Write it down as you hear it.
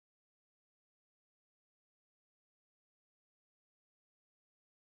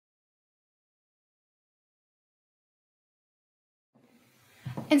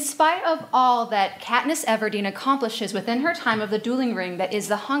In spite of all that Katniss Everdeen accomplishes within her time of the dueling ring that is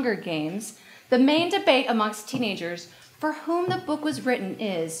the Hunger Games, the main debate amongst teenagers for whom the book was written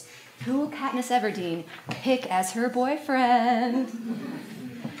is, who will Katniss Everdeen pick as her boyfriend?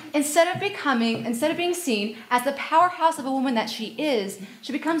 Instead of being seen as the powerhouse of a woman that she is,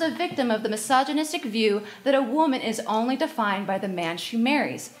 she becomes a victim of the misogynistic view that a woman is only defined by the man she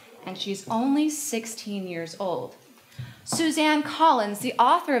marries, and she's only 16 years old. Suzanne Collins, the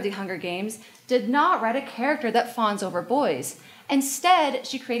author of The Hunger Games, did not write a character that fawns over boys. Instead,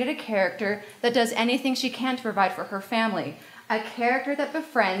 she created a character that does anything she can to provide for her family, a character that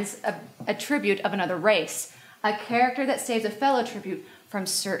befriends a tribute of another race, a character that saves a fellow tribute from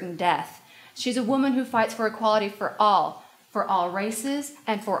certain death. She's a woman who fights for equality for all races,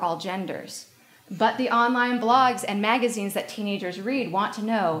 and for all genders. But the online blogs and magazines that teenagers read want to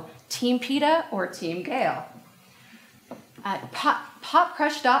know, Team PETA or Team Gale?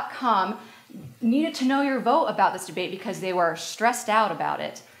 Popcrush.com needed to know your vote about this debate because they were stressed out about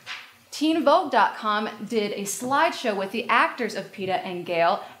it. TeenVogue.com did a slideshow with the actors of PETA and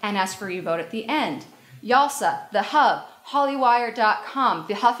Gale and asked for your vote at the end. YALSA, The Hub, Hollywire.com,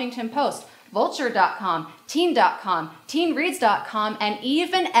 The Huffington Post, Vulture.com, Teen.com, TeenReads.com, and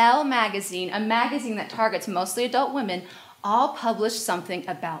even Elle Magazine, a magazine that targets mostly adult women, all published something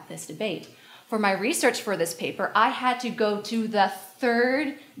about this debate. For my research for this paper, I had to go to the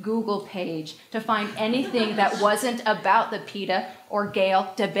third Google page to find anything that wasn't about the PETA or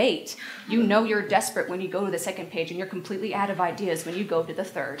Gale debate. You know you're desperate when you go to the second page, and you're completely out of ideas when you go to the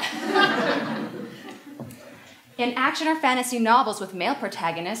third. In action or fantasy novels with male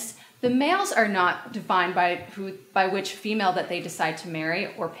protagonists, the males are not defined by which female that they decide to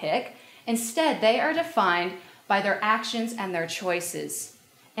marry or pick. Instead, they are defined by their actions and their choices.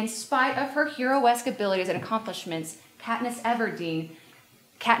 In spite of her hero-esque abilities and accomplishments, Katniss Everdeen,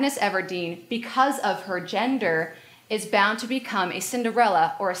 because of her gender, is bound to become a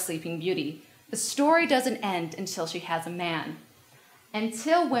Cinderella or a Sleeping Beauty. The story doesn't end until she has a man.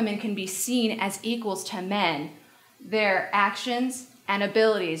 Until women can be seen as equals to men, their actions and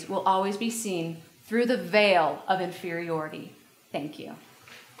abilities will always be seen through the veil of inferiority. Thank you.